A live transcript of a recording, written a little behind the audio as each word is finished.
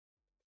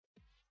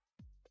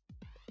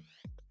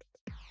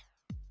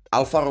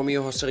Alfa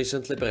Romeo has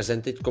recently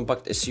presented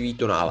compact SUV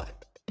Tonale.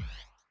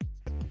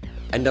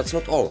 And that's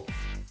not all.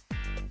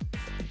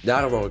 They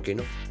are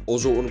working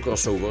also on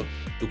crossover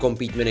to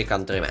compete with the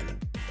Countryman.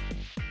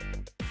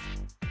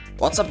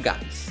 What's up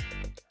guys?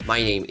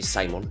 My name is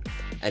Simon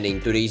and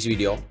in today's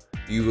video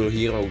you will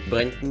hear about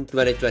brand new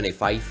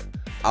 2025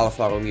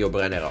 Alfa Romeo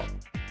Brennero.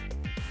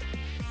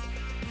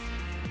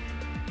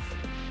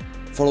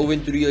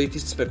 Following to the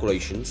latest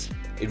speculations,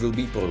 it will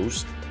be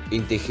produced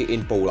in Tychy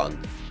in Poland,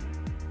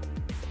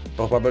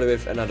 probably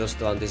with another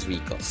Stellantis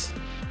vehicles.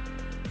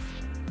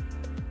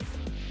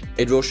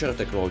 It will share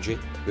technology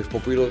with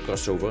popular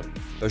crossover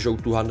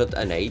Peugeot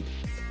 208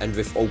 and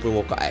with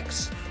OpenWalker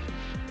X.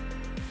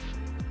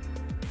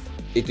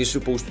 It is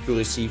supposed to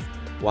receive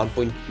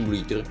 1.2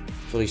 liter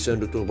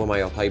 3-cylinder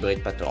turbo-mile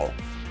hybrid petrol.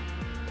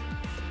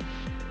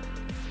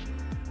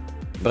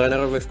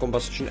 Brennero with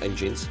combustion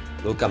engines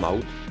will come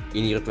out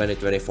in year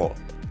 2024.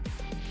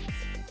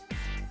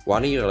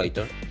 1 year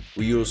later,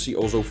 we will see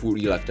also full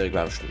electric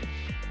version.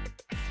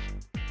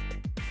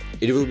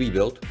 It will be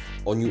built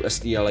on new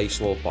STLA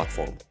small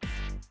platform.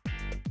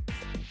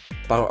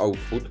 Power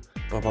output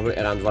probably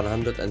around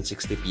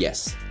 160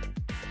 PS.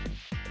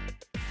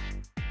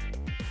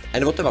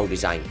 And what about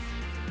design?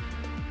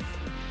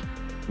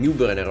 New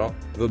Brennero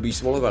will be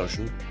smaller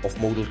version of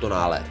model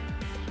Tonale.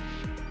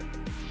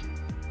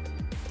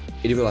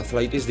 It will have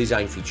latest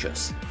design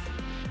features: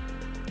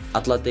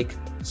 athletic,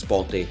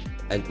 sporty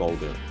and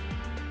modern.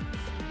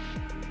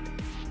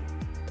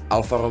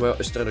 Alfa Romeo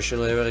is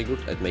traditionally very good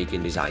at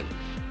making design.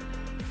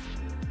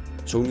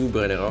 So new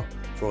Brennero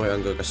for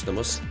younger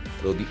customers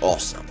will be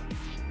awesome.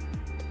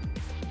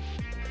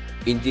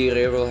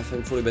 Interior will have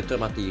thankfully better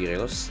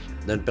materials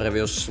than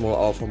previous small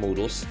Alfa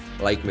models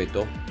like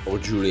Mito or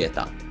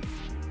Giulietta.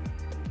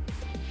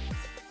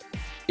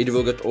 It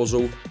will get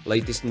also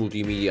latest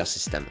multimedia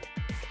system.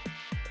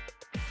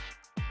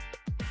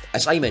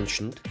 As I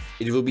mentioned,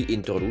 it will be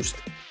introduced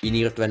in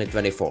year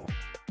 2024.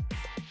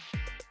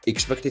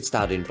 Expected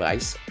starting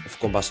price of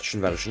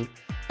combustion version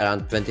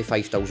around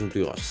 25,000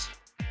 euros.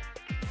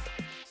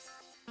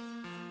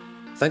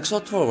 Thanks a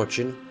lot for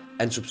watching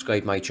and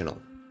subscribe my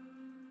channel.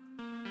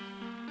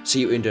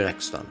 See you in the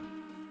next one.